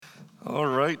All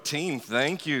right, team,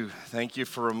 thank you. Thank you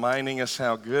for reminding us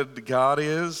how good God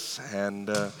is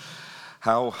and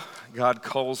how God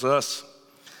calls us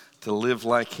to live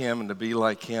like Him and to be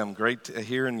like Him. Great to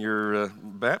hear in your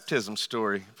baptism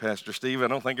story, Pastor Steve. I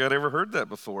don't think I'd ever heard that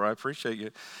before. I appreciate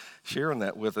you sharing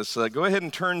that with us. Go ahead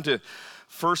and turn to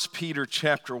 1 Peter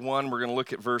chapter 1. We're going to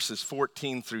look at verses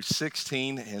 14 through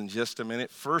 16 in just a minute.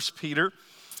 1 Peter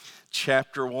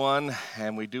chapter 1,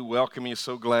 and we do welcome you.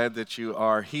 So glad that you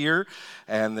are here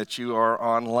and that you are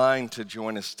online to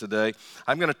join us today.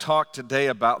 I'm going to talk today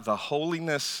about the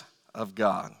holiness of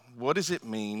God. What does it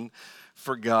mean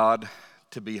for God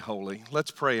to be holy?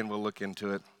 Let's pray and we'll look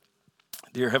into it.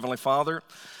 Dear Heavenly Father,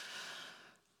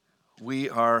 we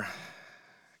are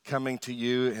coming to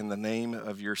you in the name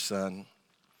of your Son,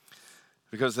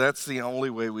 because that's the only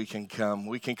way we can come.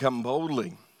 We can come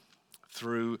boldly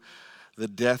through the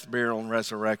death, burial, and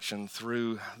resurrection,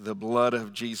 through the blood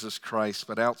of Jesus Christ.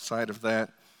 But outside of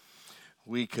that,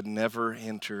 we could never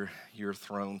enter your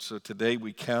throne. So today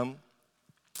we come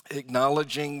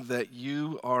acknowledging that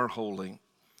you are holy.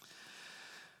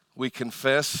 We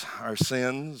confess our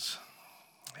sins,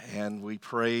 and we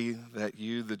pray that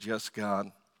you, the just God,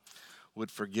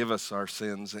 would forgive us our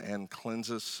sins and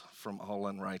cleanse us from all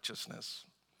unrighteousness.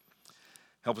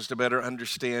 Help us to better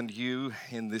understand you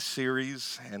in this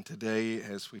series and today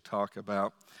as we talk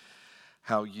about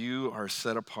how you are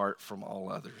set apart from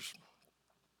all others.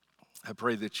 I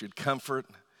pray that you'd comfort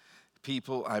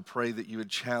people. I pray that you would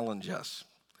challenge us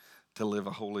to live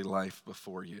a holy life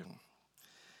before you.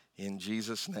 In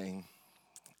Jesus' name,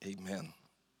 amen.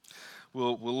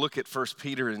 We'll look at 1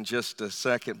 Peter in just a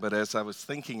second, but as I was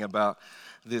thinking about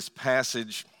this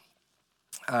passage,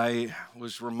 I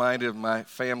was reminded of my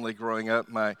family growing up.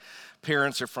 My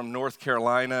parents are from North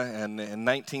Carolina, and in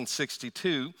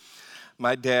 1962,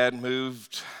 my dad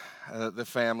moved the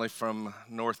family from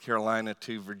North Carolina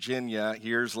to Virginia.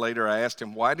 Years later, I asked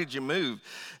him, "Why did you move?"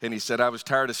 And he said, "I was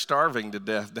tired of starving to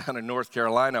death down in North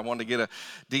Carolina. I wanted to get a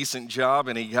decent job,"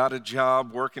 and he got a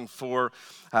job working for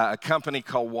a company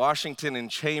called Washington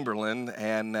and Chamberlain,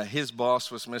 and his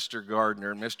boss was Mr.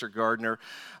 Gardner. Mr. Gardner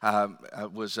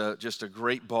was just a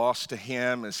great boss to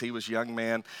him as he was a young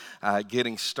man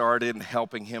getting started and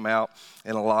helping him out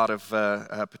in a lot of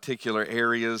particular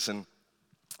areas and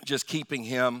just keeping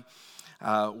him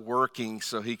working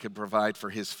so he could provide for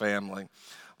his family.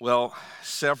 Well,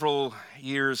 several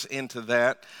years into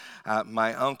that,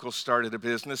 my uncle started a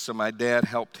business, so my dad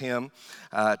helped him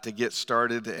to get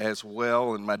started as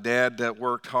well. And my dad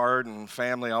worked hard, and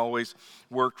family always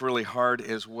worked really hard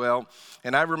as well.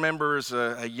 And I remember as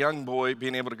a young boy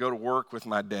being able to go to work with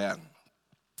my dad.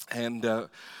 And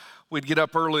we'd get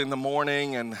up early in the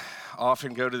morning and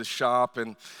often go to the shop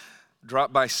and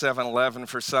drop by 7-Eleven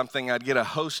for something. I'd get a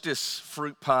Hostess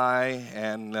fruit pie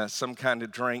and some kind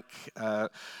of drink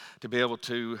to be able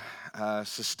to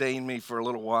sustain me for a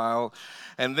little while.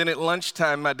 And then at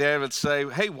lunchtime, my dad would say,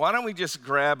 "Hey, why don't we just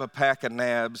grab a pack of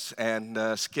nabs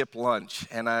and skip lunch?"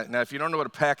 And now, if you don't know what a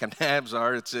pack of nabs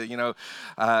are, it's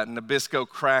Nabisco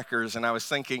crackers. And I was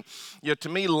thinking, to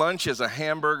me, lunch is a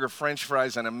hamburger, French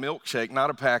fries, and a milkshake, not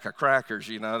a pack of crackers.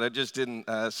 That just didn't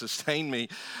sustain me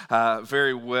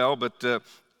very well. But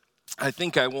I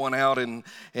think I won out in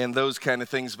those kind of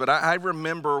things. But I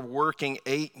remember working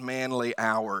 8 manly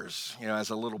hours, as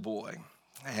a little boy.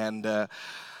 And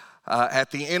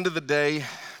at the end of the day,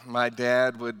 my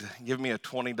dad would give me a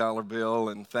 $20 bill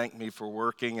and thank me for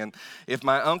working. And if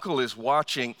my uncle is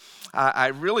watching, I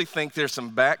really think there's some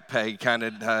back pay kind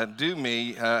of due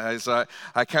me as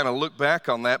I kind of look back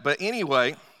on that. But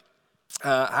anyway,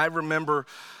 I remember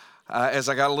as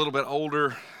I got a little bit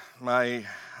older, my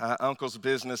uncle's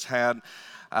business had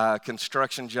a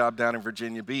construction job down in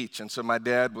Virginia Beach. And so my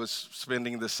dad was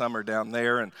spending the summer down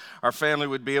there, and our family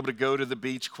would be able to go to the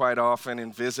beach quite often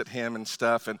and visit him and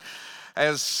stuff. And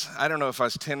I don't know if I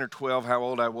was 10 or 12, how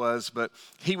old I was, but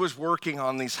he was working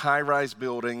on these high-rise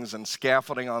buildings and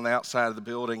scaffolding on the outside of the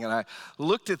building. And I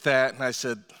looked at that and I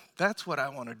said, "That's what I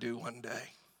want to do one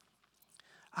day.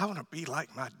 I want to be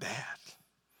like my dad.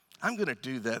 I'm going to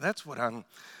do that. That's what I'm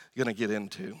going to get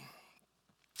into."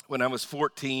 When I was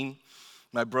 14,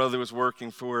 my brother was working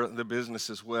for the business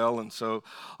as well, and so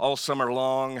all summer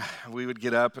long, we would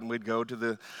get up and we'd go to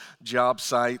the job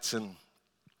sites. And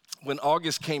when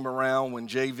August came around, when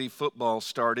JV football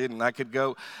started, and I could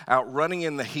go out running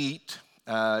in the heat,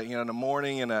 in the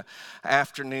morning and an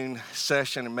afternoon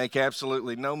session and make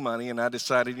absolutely no money. And I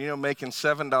decided, making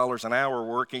 $7 an hour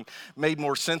working made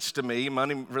more sense to me.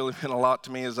 Money really meant a lot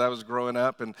to me as I was growing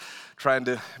up and trying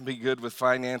to be good with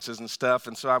finances and stuff.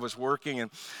 And so I was working,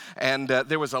 and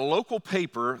there was a local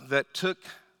paper that took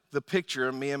the picture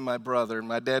of me and my brother. And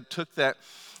my dad took that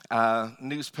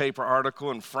newspaper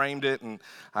article and framed it. And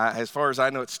as far as I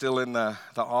know, it's still in the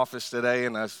office today.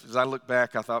 And as I look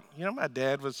back, I thought, my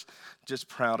dad was just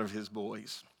proud of his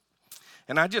boys.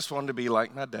 And I just wanted to be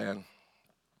like my dad.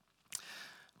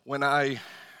 When I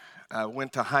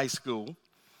went to high school,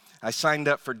 I signed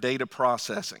up for data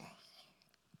processing.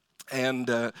 And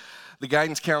the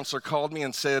guidance counselor called me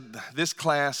and said, this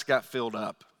class got filled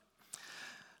up.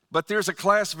 But there's a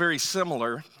class very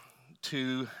similar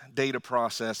to data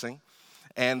processing,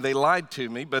 and they lied to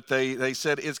me, but they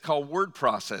said it's called word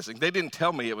processing. They didn't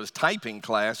tell me it was typing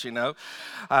class,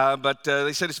 but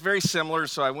they said it's very similar,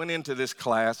 so I went into this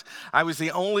class. I was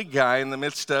the only guy in the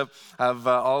midst of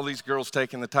all these girls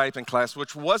taking the typing class,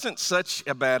 which wasn't such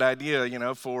a bad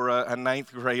idea, for a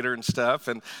ninth grader and stuff,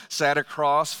 and sat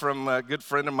across from a good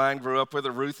friend of mine, grew up with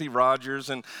a Ruthie Rogers,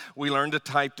 and we learned to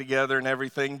type together and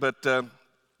everything, but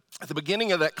at the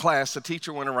beginning of that class, the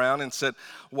teacher went around and said,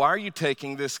 why are you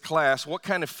taking this class? What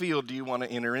kind of field do you want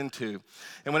to enter into?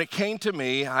 And when it came to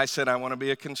me, I said, I want to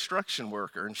be a construction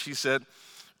worker. And she said,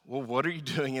 well, what are you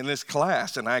doing in this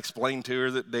class? And I explained to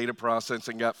her that data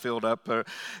processing got filled up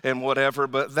and whatever,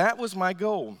 but that was my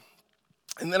goal.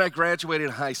 And then I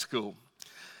graduated high school.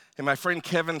 And my friend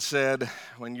Kevin said,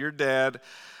 when your dad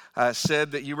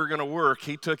said that you were going to work,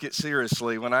 he took it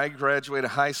seriously. When I graduated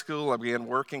high school, I began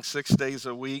working 6 days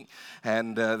a week,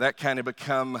 and that kind of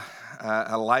become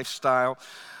a lifestyle.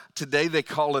 Today they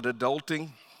call it adulting,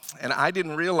 and I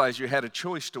didn't realize you had a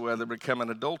choice to whether to become an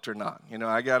adult or not.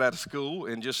 I got out of school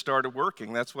and just started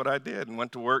working. That's what I did and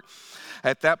went to work.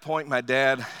 At that point, my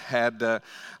dad had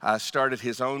started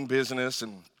his own business,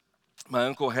 and my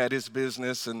uncle had his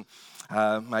business, and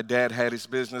my dad had his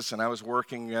business, and I was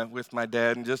working with my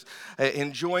dad and just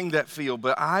enjoying that field.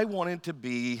 But I wanted to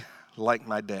be like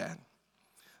my dad.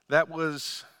 That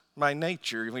was my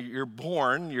nature. When you're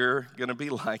born, you're going to be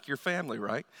like your family,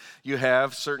 right? You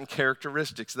have certain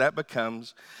characteristics. That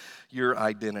becomes your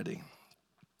identity.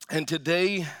 And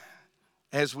today,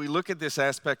 as we look at this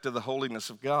aspect of the holiness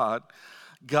of God,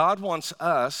 God wants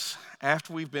us,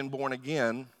 after we've been born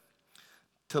again,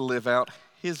 to live out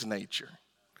His nature,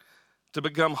 to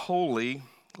become holy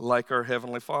like our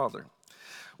Heavenly Father.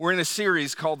 We're in a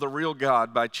series called The Real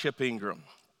God by Chip Ingram.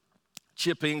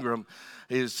 Chip Ingram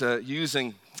is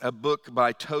using a book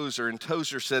by Tozer, and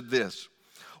Tozer said this: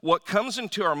 what comes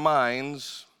into our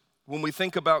minds when we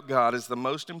think about God is the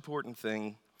most important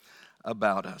thing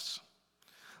about us.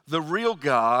 The real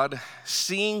God,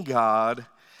 seeing God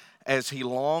as He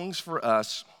longs for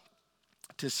us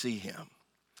to see Him.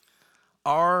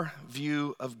 Our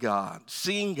view of God,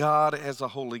 seeing God as a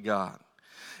holy God.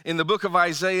 In the book of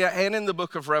Isaiah and in the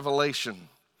book of Revelation,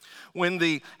 when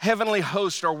the heavenly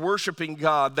hosts are worshiping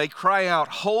God, they cry out,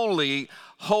 holy,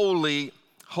 holy,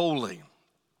 holy.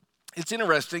 It's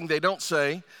interesting, they don't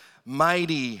say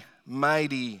mighty,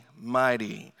 mighty,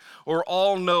 mighty, or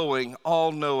all-knowing,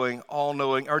 all-knowing,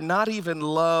 all-knowing, or not even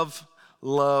love,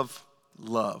 love,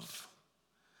 love.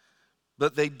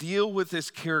 But they deal with this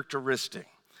characteristic,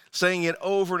 saying it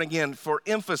over and again for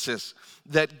emphasis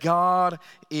that God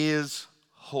is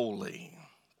holy.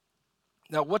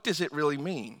 Now, what does it really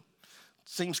mean? It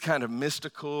seems kind of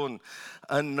mystical and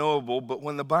unknowable, but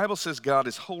when the Bible says God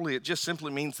is holy, it just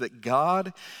simply means that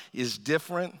God is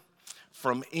different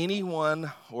from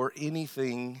anyone or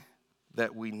anything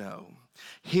that we know.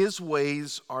 His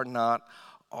ways are not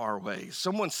our ways.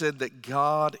 Someone said that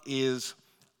God is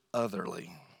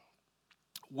otherly.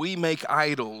 We make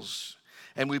idols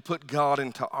and we put God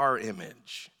into our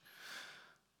image.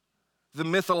 The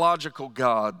mythological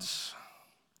gods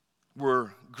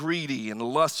were greedy and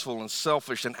lustful and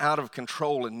selfish and out of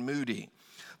control and moody.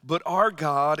 But our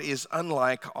God is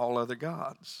unlike all other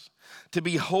gods. To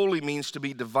be holy means to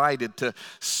be divided, to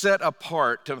set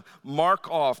apart, to mark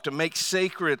off, to make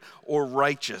sacred or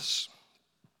righteous.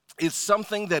 It's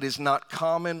something that is not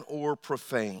common or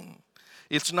profane.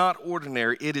 It's not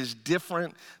ordinary. It is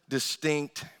different,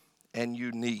 distinct, and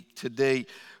unique. Today,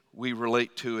 we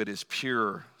relate to it as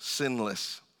pure,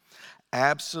 sinless,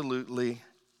 absolutely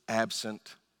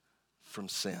absent from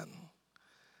sin.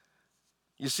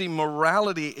 You see,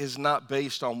 morality is not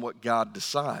based on what God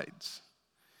decides.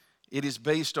 It is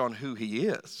based on who He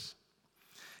is.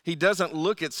 He doesn't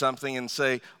look at something and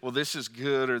say, well, this is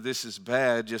good or this is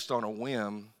bad just on a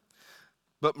whim.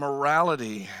 But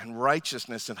morality and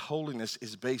righteousness and holiness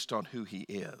is based on who He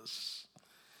is.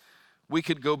 We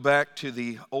could go back to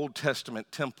the Old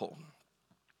Testament temple.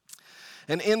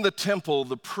 And in the temple,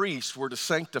 the priests were to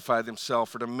sanctify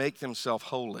themselves or to make themselves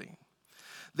holy.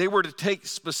 They were to take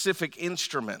specific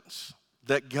instruments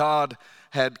that God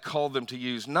had called them to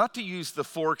use, not to use the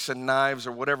forks and knives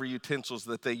or whatever utensils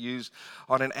that they use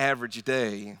on an average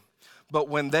day, but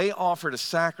when they offered a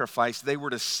sacrifice, they were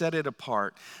to set it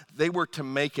apart. They were to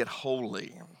make it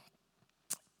holy.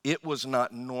 It was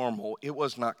not normal. It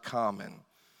was not common.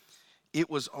 It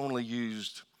was only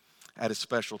used at a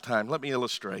special time. Let me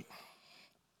illustrate.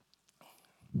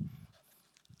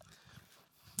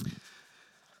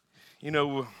 You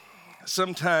know,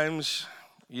 sometimes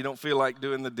you don't feel like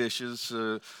doing the dishes,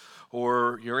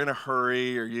 or you're in a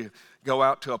hurry, or you go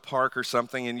out to a park or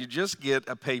something, and you just get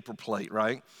a paper plate,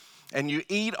 right? And you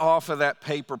eat off of that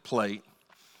paper plate,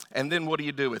 and then what do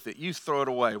you do with it? You throw it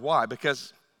away. Why?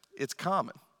 Because it's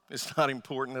common. It's not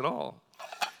important at all.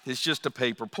 It's just a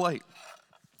paper plate.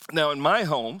 Now, in my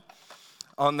home,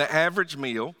 on the average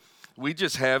meal, we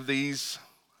just have these,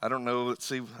 I don't know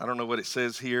what it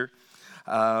says here,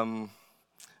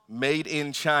 made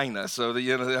in China. So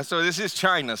this is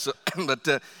China. So,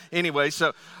 but anyway,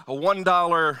 so a $1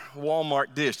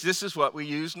 Walmart dish. This is what we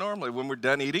use normally when we're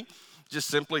done eating. Just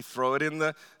simply throw it in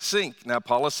the sink. Now,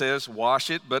 Paula says wash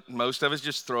it, but most of us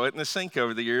just throw it in the sink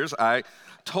over the years. I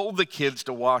told the kids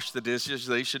to wash the dishes.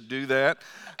 They should do that,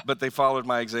 but they followed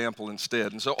my example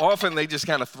instead. And so often they just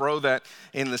kind of throw that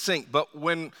in the sink. But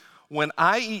when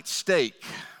I eat steak,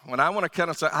 when I want to cut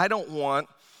on, I don't want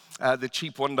the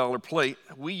cheap $1 plate.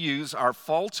 We use our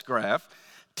false graft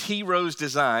T-Rose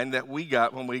design that we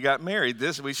got when we got married.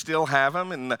 We still have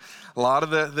them in a lot of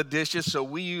the dishes, so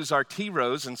we use our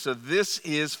T-Rose, and so this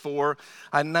is for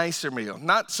a nicer meal.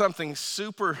 Not something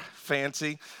super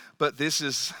fancy, but this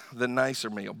is the nicer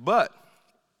meal. But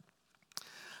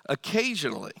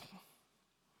occasionally,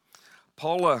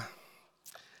 Paula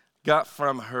got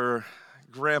from her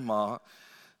grandma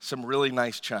some really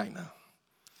nice china.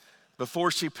 Before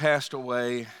she passed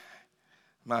away,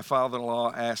 my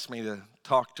father-in-law asked me to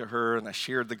talk to her, and I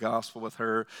shared the gospel with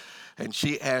her, and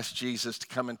she asked Jesus to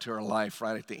come into her life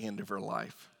right at the end of her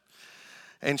life.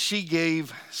 And she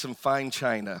gave some fine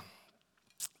china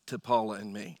to Paula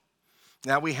and me.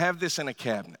 Now, we have this in a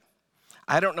cabinet.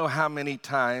 I don't know how many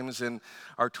times in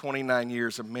our 29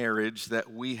 years of marriage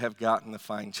that we have gotten the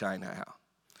fine china out.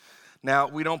 Now,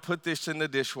 we don't put this in the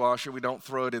dishwasher. We don't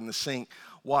throw it in the sink.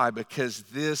 Why? Because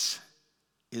this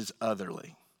is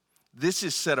otherly. This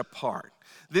is set apart.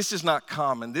 This is not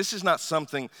common. This is not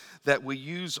something that we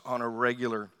use on a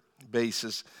regular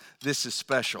basis. This is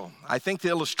special. I think the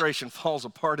illustration falls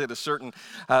apart at a certain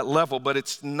level, but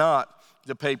it's not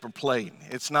the paper plate.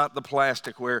 It's not the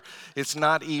plasticware. It's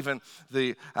not even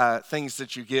the things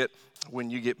that you get when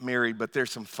you get married, but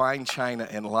there's some fine china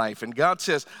in life. And God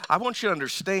says, I want you to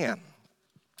understand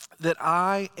that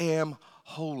I am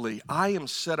holy. I am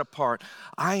set apart.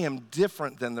 I am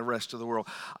different than the rest of the world.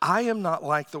 I am not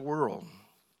like the world.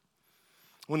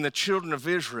 When the children of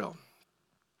Israel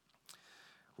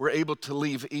were able to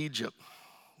leave Egypt,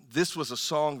 this was a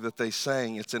song that they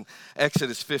sang. It's in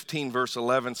Exodus 15, verse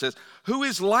 11. It says, "Who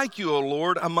is like you, O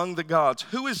Lord, among the gods?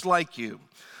 Who is like you,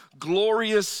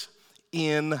 glorious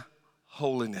in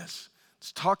holiness?"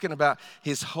 It's talking about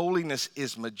his holiness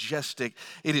is majestic.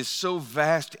 It is so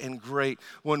vast and great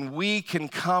when we can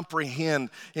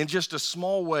comprehend in just a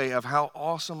small way of how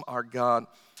awesome our God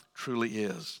truly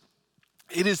is.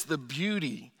 It is the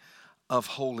beauty of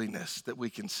holiness that we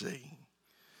can see.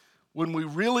 When we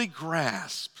really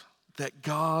grasp that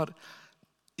God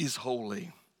is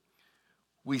holy,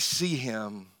 we see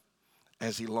him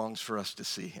as he longs for us to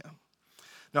see him.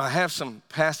 Now, I have some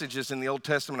passages in the Old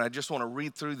Testament. I just want to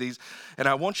read through these, and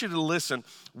I want you to listen.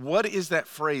 What is that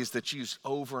phrase that's used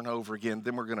over and over again?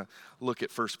 Then we're going to look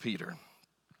at 1 Peter.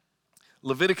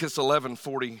 Leviticus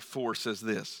 11:44 says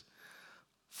this,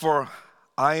 "For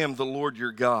I am the Lord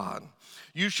your God.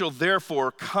 You shall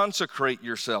therefore consecrate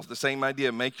yourself," the same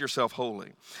idea, make yourself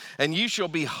holy. "And you shall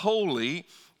be holy,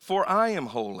 for I am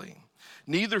holy.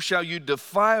 Neither shall you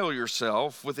defile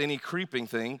yourself with any creeping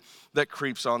thing that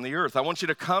creeps on the earth." I want you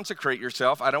to consecrate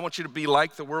yourself. I don't want you to be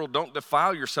like the world. Don't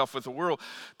defile yourself with the world,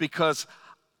 because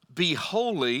be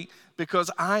holy,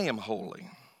 because I am holy.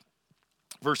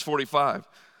 Verse 45,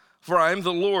 "For I am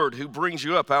the Lord who brings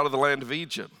you up out of the land of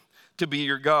Egypt to be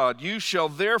your God. You shall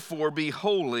therefore be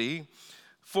holy,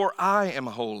 for I am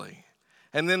holy."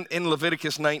 And then in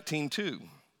Leviticus 19:2,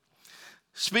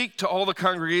 "Speak to all the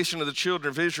congregation of the children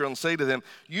of Israel and say to them,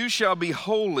 you shall be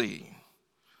holy,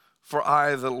 for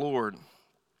I, the Lord,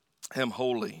 am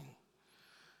holy."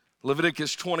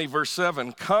 Leviticus 20, verse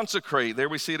 7, "Consecrate," there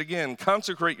we see it again,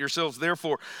 "consecrate yourselves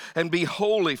therefore and be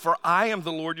holy, for I am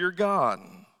the Lord your God."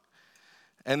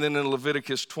 And then in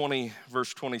Leviticus 20,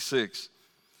 verse 26,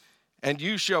 "And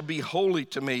you shall be holy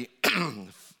to me,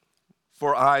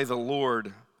 for I, the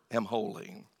Lord, am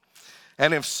holy,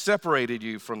 and have separated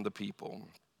you from the people.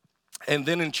 And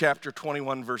then in chapter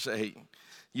 21, verse 8,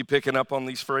 you picking up on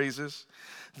these phrases?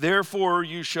 Therefore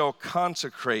you shall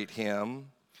consecrate him,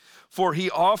 for he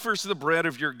offers the bread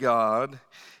of your God.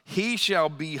 He shall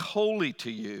be holy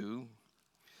to you,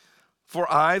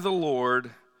 for I, the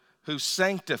Lord, who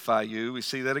sanctify you, we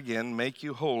see that again, make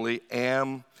you holy,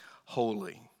 am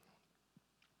holy.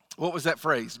 What was that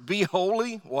phrase? Be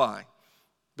holy? Why?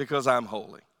 Because I'm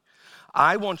holy.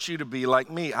 I want you to be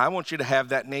like me. I want you to have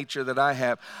that nature that I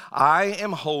have. I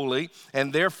am holy,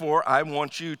 and therefore I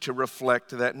want you to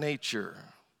reflect that nature.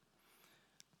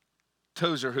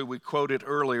 Tozer, who we quoted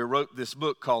earlier, wrote this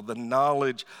book called The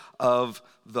Knowledge of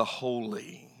the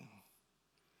Holy.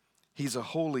 He's a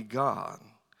holy God.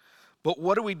 But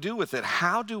what do we do with it?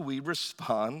 How do we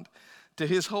respond to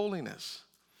his holiness?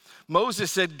 Moses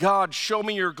said, God, show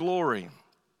me your glory.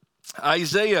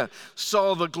 Isaiah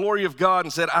saw the glory of God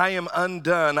and said, I am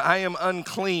undone, I am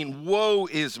unclean, woe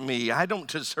is me, I don't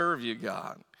deserve you,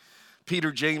 God.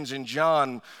 Peter, James, and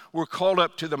John were called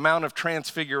up to the Mount of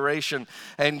Transfiguration,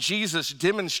 and Jesus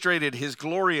demonstrated his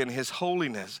glory and his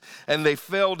holiness, and they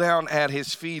fell down at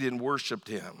his feet and worshiped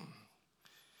him.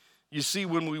 You see,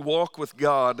 when we walk with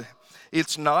God,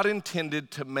 it's not intended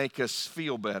to make us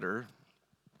feel better,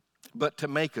 but to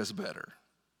make us better.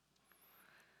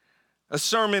 A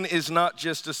sermon is not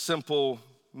just a simple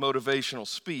motivational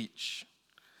speech,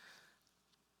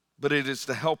 but it is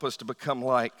to help us to become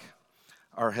like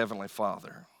our Heavenly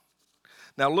Father.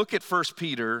 Now look at 1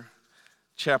 Peter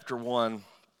chapter 1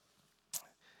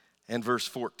 and verse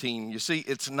 14. You see,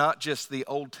 it's not just the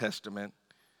Old Testament.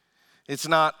 It's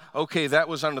not, okay, that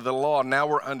was under the law, now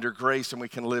we're under grace and we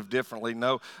can live differently.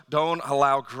 No, don't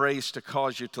allow grace to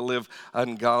cause you to live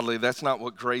ungodly. That's not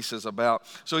what grace is about.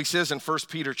 So he says in 1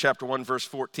 Peter chapter 1, verse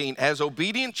 14, as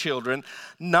obedient children,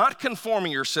 not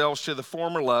conforming yourselves to the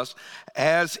former lust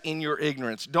as in your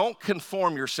ignorance. Don't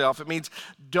conform yourself. It means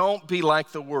don't be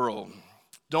like the world.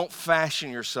 Don't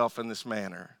fashion yourself in this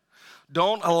manner.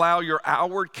 Don't allow your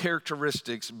outward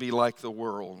characteristics be like the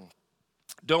world.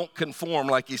 Don't conform,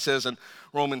 like he says in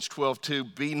Romans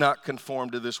 12:2, be not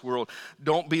conformed to this world.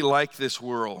 Don't be like this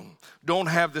world. Don't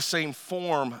have the same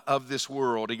form of this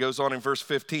world. He goes on in verse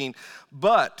 15,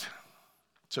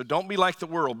 so don't be like the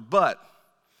world, but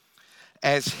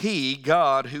as he,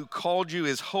 God, who called you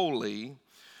is holy,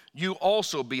 you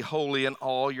also be holy in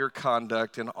all your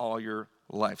conduct and all your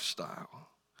lifestyle.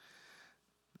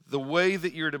 The way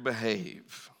that you're to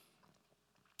behave.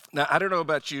 Now, I don't know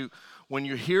about you, when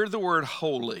you hear the word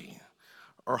holy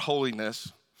or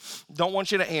holiness, don't want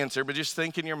you to answer, but just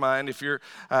think in your mind, if you're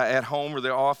at home or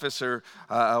the office or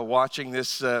watching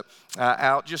this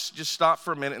out, just stop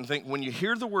for a minute and think, when you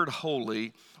hear the word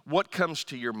holy, what comes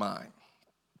to your mind?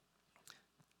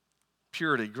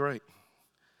 Purity, great.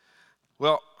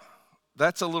 Well,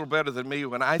 that's a little better than me.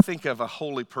 When I think of a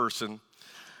holy person,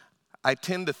 I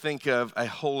tend to think of a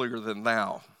holier than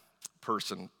thou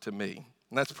person to me.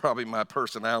 And that's probably my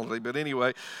personality. But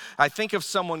anyway, I think of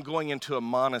someone going into a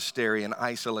monastery and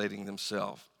isolating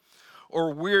themselves.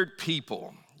 Or weird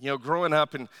people. You know, growing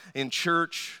up in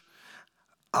church,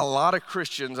 a lot of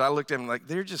Christians, I looked at them like,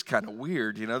 they're just kind of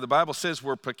weird. You know, the Bible says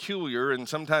we're peculiar, and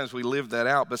sometimes we live that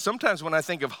out. But sometimes when I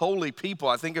think of holy people,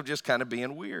 I think of just kind of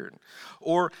being weird.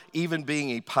 Or even being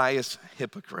a pious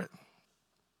hypocrite.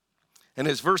 And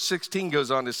as verse 16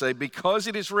 goes on to say, because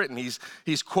it is written,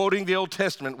 he's quoting the Old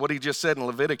Testament, what he just said in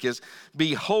Leviticus,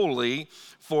 be holy,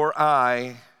 for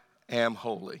I am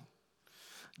holy.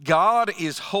 God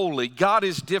is holy. God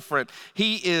is different.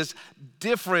 He is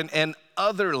different and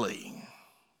otherly.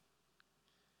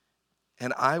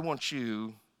 And I want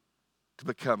you to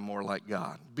become more like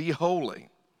God. Be holy,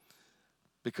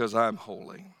 because I'm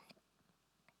holy.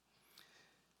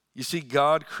 You see,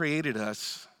 God created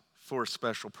us for a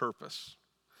special purpose.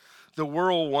 The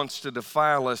world wants to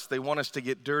defile us. They want us to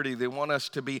get dirty. They want us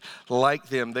to be like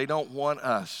them. They don't want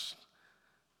us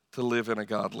to live in a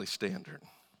godly standard.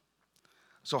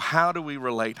 So how do we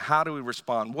relate? How do we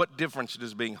respond? What difference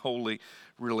does being holy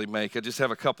really make? I just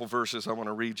have a couple verses I want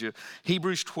to read you.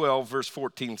 Hebrews 12, verse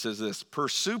 14 says this,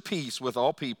 pursue peace with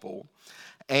all people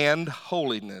and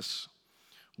holiness,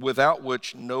 without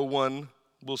which no one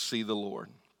will see the Lord.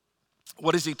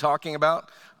 What is he talking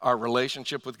about? Our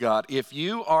relationship with God. If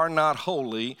you are not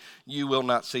holy, you will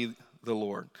not see the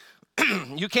Lord.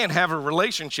 You can't have a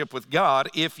relationship with God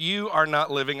if you are not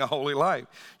living a holy life.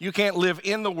 You can't live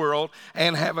in the world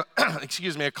and have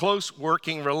a close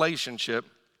working relationship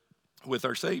with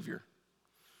our Savior.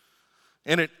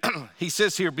 And he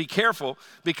says here, be careful,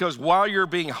 because while you're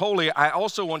being holy, I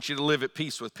also want you to live at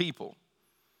peace with people.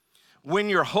 When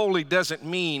you're holy doesn't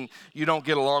mean you don't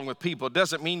get along with people. It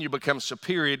doesn't mean you become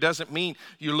superior. It doesn't mean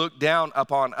you look down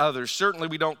upon others. Certainly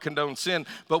we don't condone sin,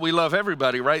 but we love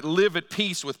everybody, right? Live at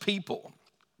peace with people.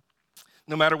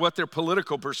 No matter what their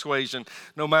political persuasion,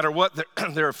 no matter what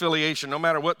their affiliation, no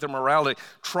matter what their morality,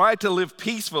 try to live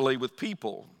peacefully with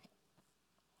people.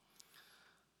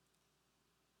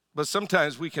 But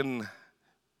sometimes we can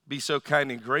be so kind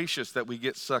and gracious that we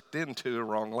get sucked into a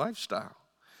wrong lifestyle.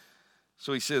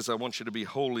 So he says, I want you to be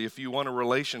holy. If you want a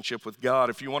relationship with God,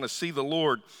 if you want to see the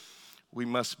Lord, we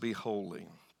must be holy.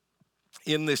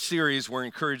 In this series, we're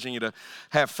encouraging you to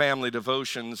have family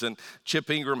devotions, and Chip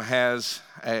Ingram has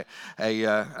a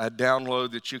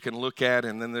download that you can look at,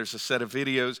 and then there's a set of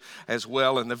videos as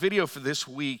well. And the video for this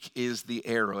week is The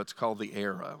Arrow. It's called The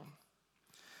Arrow.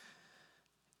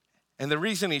 And the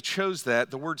reason he chose that,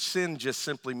 the word sin just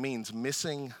simply means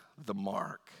missing the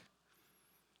mark.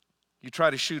 You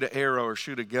try to shoot an arrow or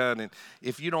shoot a gun, and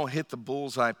if you don't hit the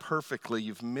bullseye perfectly,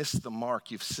 you've missed the mark,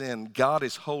 you've sinned. God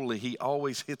is holy. He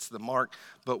always hits the mark,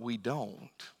 but we don't.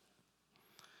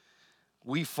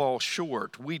 We fall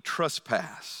short. We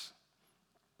trespass.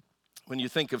 When you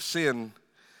think of sin,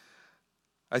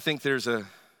 I think there's a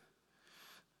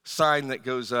sign that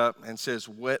goes up and says,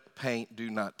 wet paint,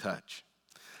 do not touch.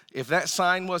 If that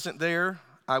sign wasn't there,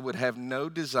 I would have no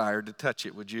desire to touch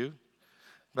it, would you?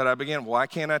 But I began, why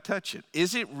can't I touch it?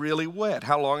 Is it really wet?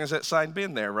 How long has that sign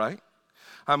been there, right?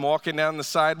 I'm walking down the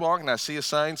sidewalk and I see a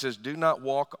sign that says, do not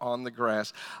walk on the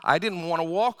grass. I didn't want to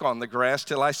walk on the grass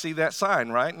till I see that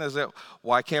sign, right? And I said,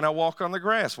 why can't I walk on the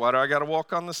grass? Why do I got to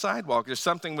walk on the sidewalk? There's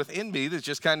something within me that's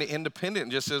just kind of independent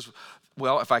and just says,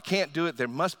 well, if I can't do it, there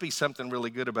must be something really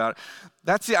good about it.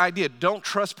 That's the idea. Don't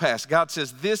trespass. God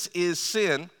says this is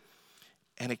sin.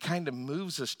 And it kind of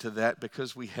moves us to that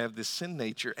because we have this sin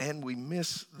nature and we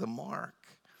miss the mark.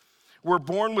 We're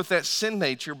born with that sin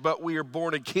nature, but we are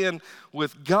born again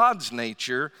with God's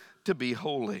nature to be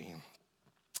holy.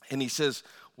 And he says,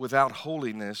 without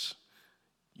holiness,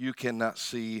 you cannot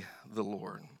see the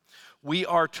Lord. We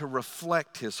are to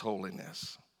reflect his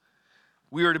holiness.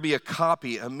 We are to be a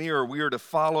copy, a mirror. We are to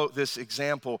follow this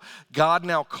example. God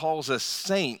now calls us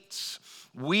saints.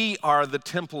 We are the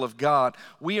temple of God.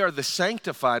 We are the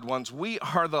sanctified ones. We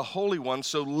are the holy ones.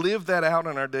 So live that out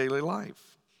in our daily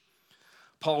life.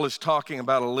 Paul is talking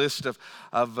about a list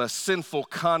of sinful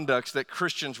conducts that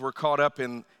Christians were caught up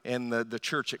in the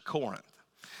church at Corinth.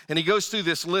 And he goes through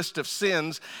this list of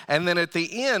sins, and then at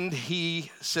the end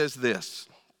he says this,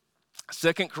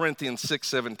 2 Corinthians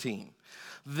 6:17.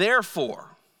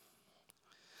 Therefore,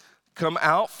 come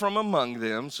out from among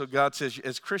them. So God says,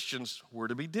 as Christians, we're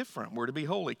to be different. We're to be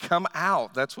holy. Come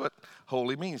out. That's what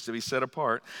holy means, to be set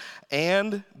apart.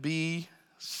 And be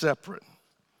separate,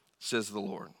 says the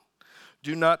Lord.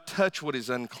 Do not touch what is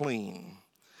unclean,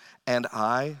 and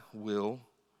I will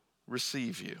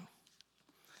receive you.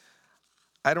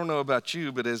 I don't know about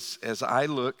you, but as I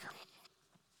look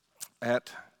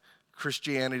at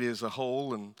Christianity as a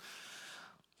whole, and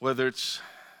whether it's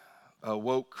a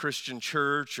woke Christian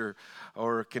church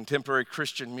or contemporary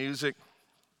Christian music,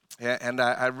 and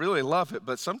I really love it,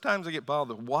 but sometimes I get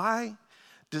bothered. Why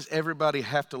does everybody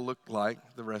have to look like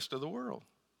the rest of the world?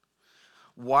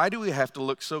 Why do we have to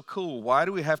look so cool? Why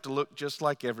do we have to look just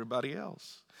like everybody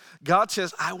else? God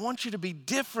says, I want you to be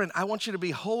different. I want you to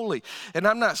be holy. And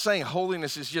I'm not saying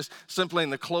holiness is just simply in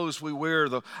the clothes we wear,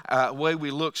 the way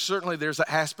we look. Certainly there's the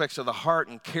aspects of the heart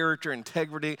and character,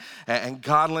 integrity, and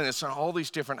godliness, and all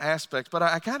these different aspects. But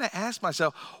I kind of ask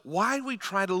myself, why do we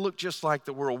try to look just like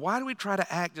the world? Why do we try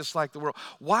to act just like the world?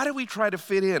 Why do we try to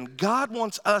fit in? God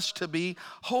wants us to be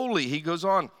holy. He goes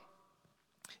on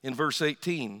in verse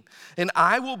 18, and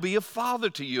I will be a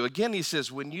father to you. Again, he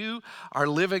says, when you are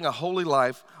living a holy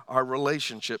life, our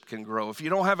relationship can grow. If you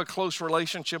don't have a close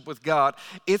relationship with God,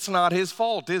 it's not his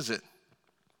fault, is it?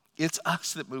 It's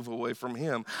us that move away from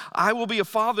him. I will be a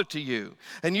father to you,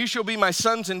 and you shall be my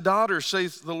sons and daughters,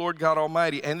 says the Lord God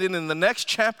Almighty. And then in the next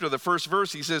chapter, the first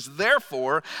verse, he says,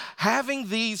 therefore, having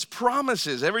these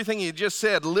promises, everything he just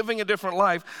said, living a different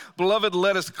life, beloved,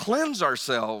 let us cleanse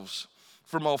ourselves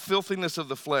from all filthiness of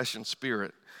the flesh and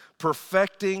spirit,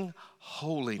 perfecting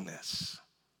holiness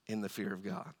in the fear of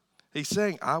God. He's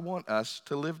saying, I want us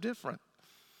to live different.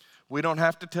 We don't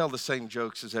have to tell the same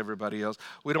jokes as everybody else.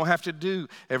 We don't have to do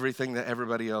everything that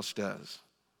everybody else does.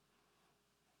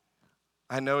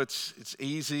 I know it's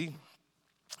easy.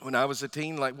 When I was a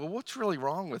teen, like, well, what's really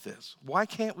wrong with this? Why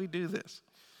can't we do this?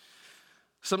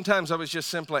 Sometimes I was just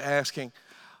simply asking,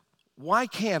 why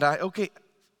can't I? Okay,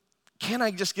 can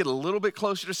I just get a little bit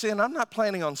closer to sin? I'm not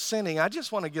planning on sinning. I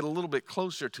just want to get a little bit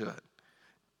closer to it.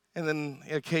 And then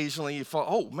occasionally you fall,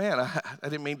 oh man, I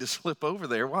didn't mean to slip over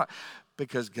there. Why?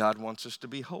 Because God wants us to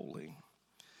be holy.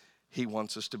 He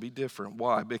wants us to be different.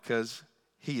 Why? Because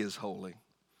He is holy.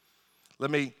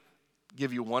 Let me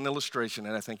give you one illustration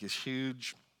that I think is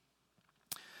huge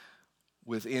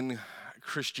within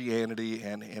Christianity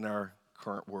and in our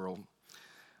current world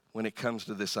when it comes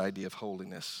to this idea of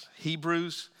holiness.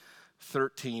 Hebrews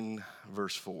 13,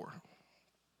 verse 4.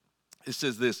 It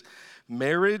says this,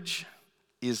 marriage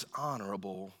is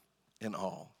honorable in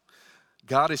all.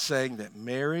 God is saying that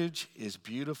marriage is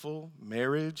beautiful,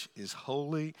 marriage is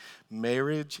holy,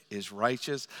 marriage is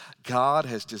righteous. God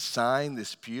has designed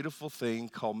this beautiful thing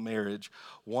called marriage,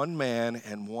 one man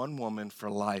and one woman for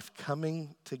life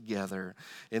coming together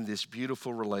in this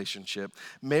beautiful relationship.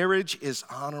 Marriage is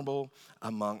honorable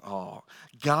among all.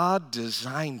 God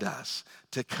designed us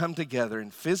to come together in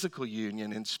physical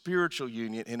union, in spiritual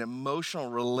union, in emotional,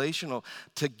 relational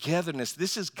togetherness.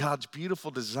 This is God's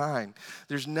beautiful design.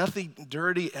 There's nothing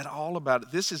dirty at all about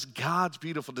it. This is God's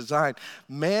beautiful design.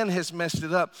 Man has messed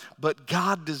it up, but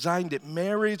God designed it.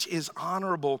 Marriage is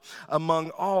honorable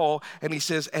among all. And he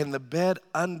says, and the bed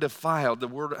undefiled. The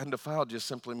word undefiled just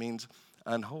simply means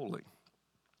unholy.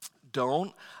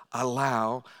 Don't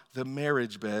allow the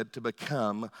marriage bed to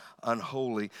become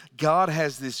unholy. God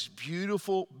has this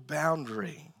beautiful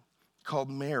boundary called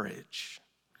marriage.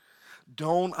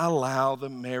 Don't allow the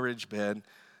marriage bed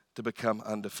to become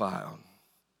undefiled.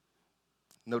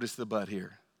 Notice the but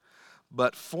here.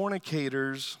 But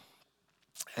fornicators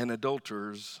and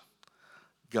adulterers,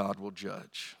 God will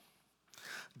judge.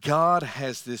 God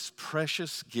has this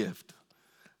precious gift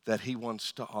that He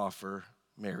wants to offer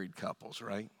married couples,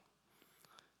 right?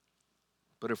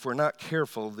 But if we're not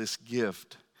careful, this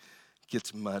gift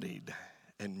gets muddied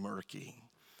and murky,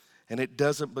 and it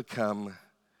doesn't become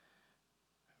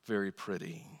very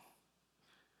pretty.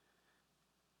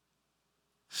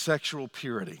 Sexual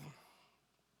purity,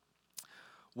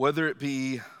 whether it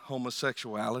be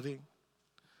homosexuality,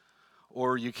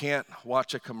 or you can't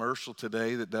watch a commercial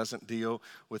today that doesn't deal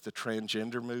with the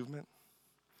transgender movement.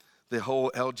 The whole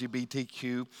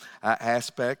LGBTQ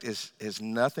aspect has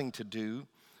nothing to do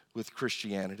with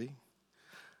Christianity.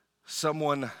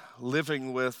 Someone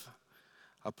living with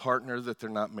a partner that they're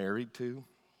not married to.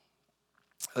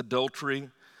 Adultery,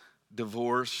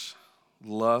 divorce,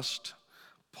 lust,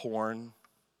 porn.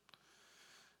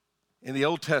 In the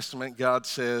Old Testament, God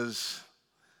says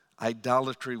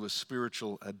idolatry was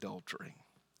spiritual adultery.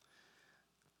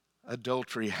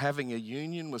 Adultery, having a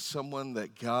union with someone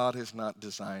that God has not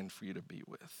designed for you to be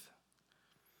with.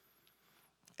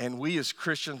 And we as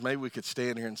Christians, maybe we could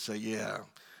stand here and say, yeah,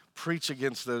 preach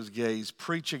against those gays,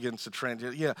 preach against the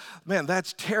transgender. Yeah, man,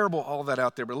 that's terrible, all that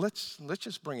out there, but let's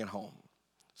just bring it home.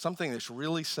 Something that's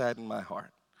really saddened my heart.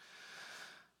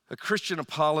 A Christian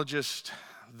apologist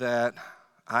that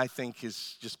I think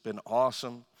has just been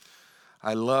awesome.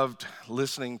 I loved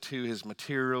listening to his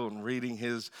material and reading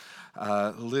his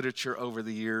literature over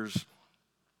the years.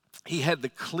 He had the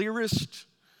clearest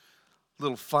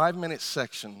little 5-minute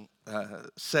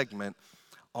segment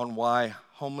on why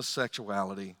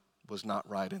homosexuality was not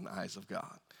right in the eyes of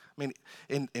God. I mean,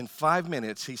 in 5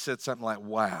 minutes, he said something like,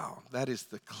 wow, that is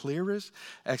the clearest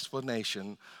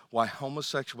explanation why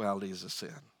homosexuality is a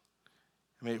sin.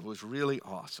 I mean, it was really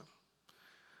awesome.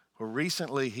 Well,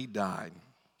 recently he died,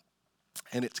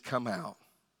 and it's come out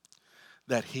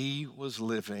that he was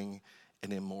living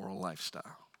an immoral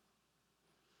lifestyle.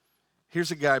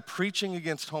 Here's a guy preaching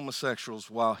against homosexuals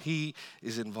while he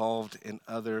is involved in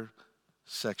other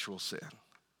sexual sin.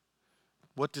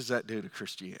 What does that do to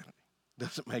Christianity?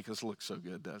 Doesn't make us look so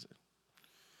good, does it?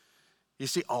 You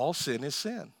see, all sin is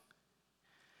sin.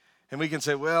 And we can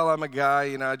say, well, I'm a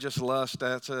guy, I just lust,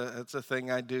 that's a thing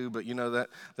I do, but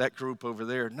that group over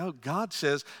there. No, God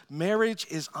says marriage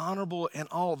is honorable and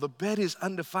all. The bed is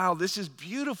undefiled. This is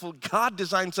beautiful. God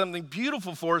designed something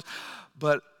beautiful for us.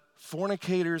 But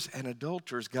fornicators and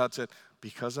adulterers, God said,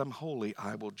 because I'm holy,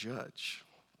 I will judge.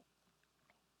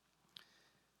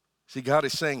 See, God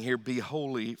is saying here, be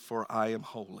holy, for I am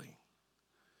holy.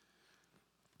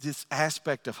 This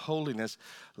aspect of holiness,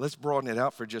 let's broaden it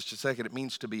out for just a second. It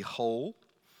means to be whole,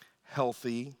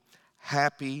 healthy,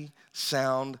 happy,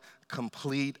 sound,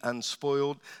 complete,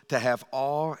 unspoiled, to have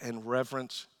awe and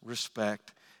reverence,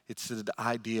 respect. It's the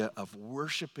idea of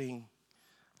worshiping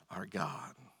our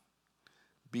God.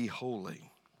 Be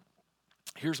holy.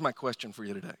 Here's my question for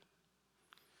you today.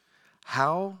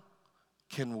 How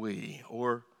can we,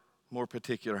 or more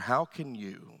particular, how can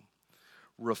you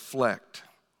reflect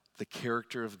the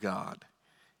character of God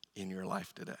in your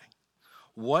life today?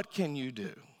 What can you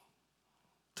do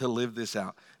to live this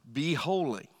out? Be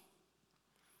holy.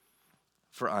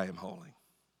 for I am holy.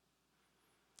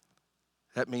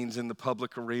 That means in the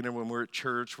public arena, when we're at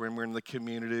church, when we're in the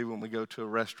community, when we go to a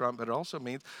restaurant, but it also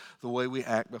means the way we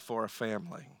act before our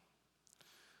family.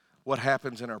 What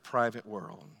happens in our private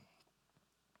world.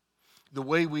 The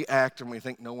way we act when we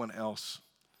think no one else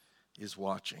is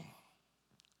watching.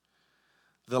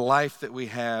 The life that we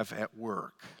have at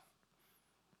work,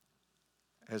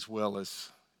 as well as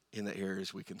in the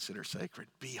areas we consider sacred.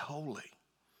 Be holy,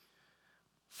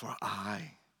 for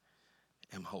I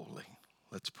am holy.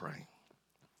 Let's pray.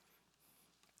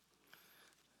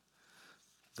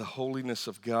 The holiness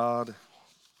of God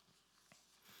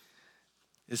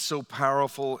is so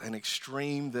powerful and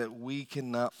extreme that we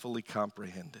cannot fully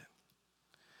comprehend it.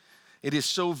 It is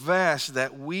so vast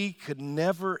that we could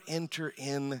never enter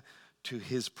into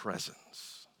his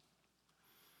presence.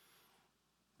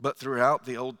 But throughout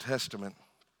the Old Testament,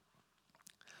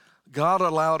 God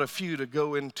allowed a few to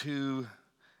go into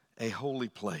a holy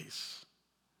place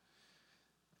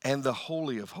and the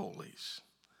Holy of Holies.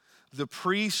 The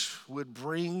priest would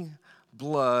bring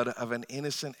blood of an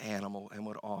innocent animal and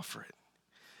would offer it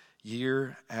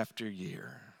year after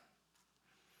year.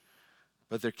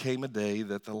 But there came a day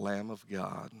that the Lamb of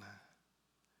God,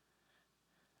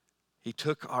 he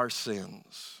took our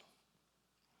sins,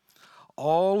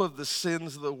 all of the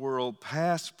sins of the world,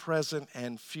 past, present,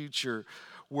 and future,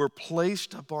 were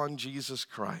placed upon Jesus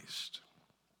Christ.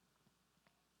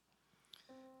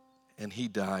 And he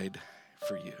died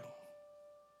for you.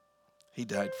 He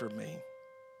died for me.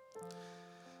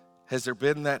 Has there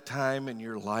been that time in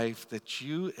your life that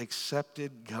you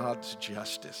accepted God's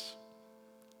justice?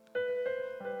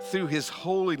 Through his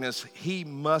holiness, he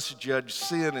must judge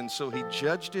sin, and so he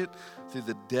judged it through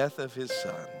the death of his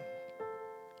son.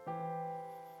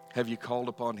 Have you called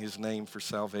upon his name for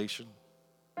salvation?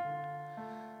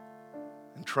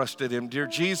 And trusted him? Dear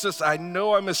Jesus, I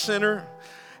know I'm a sinner,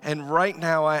 and right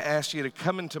now I ask you to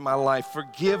come into my life,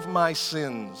 forgive my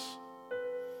sins,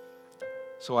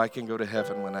 so I can go to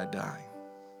heaven when I die.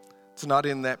 It's not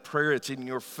in that prayer, it's in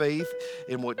your faith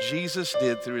in what Jesus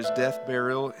did through his death,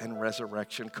 burial, and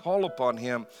resurrection. Call upon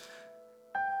him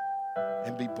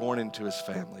and be born into his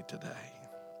family today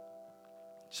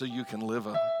so you can live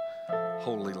a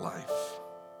holy life.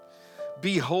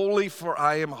 Be holy, for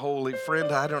I am holy.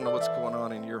 Friend, I don't know what's going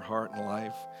on in your heart and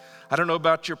life. I don't know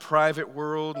about your private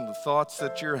world and the thoughts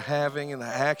that you're having and the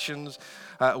actions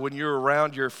when you're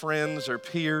around your friends or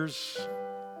peers.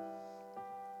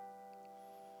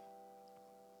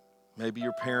 Maybe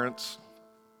your parents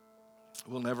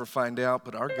will never find out,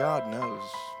 but our God knows.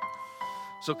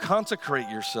 So consecrate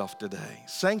yourself today.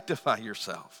 Sanctify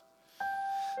yourself.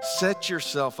 Set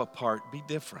yourself apart. Be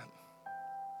different.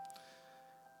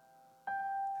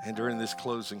 And during this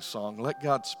closing song, let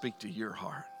God speak to your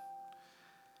heart.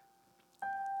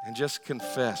 And just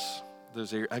confess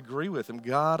those areas. Agree with him.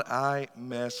 God, I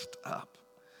messed up.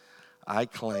 I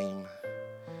claim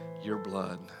your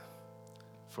blood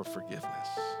for forgiveness.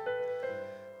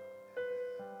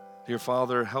 Dear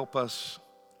Father, help us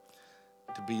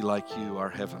to be like you, our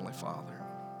Heavenly Father.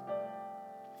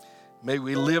 May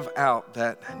we live out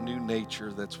that new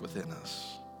nature that's within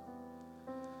us.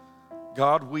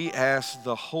 God, we ask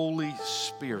the Holy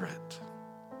Spirit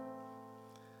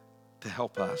to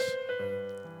help us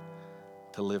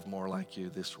to live more like you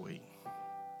this week.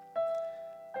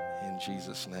 In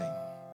Jesus' name.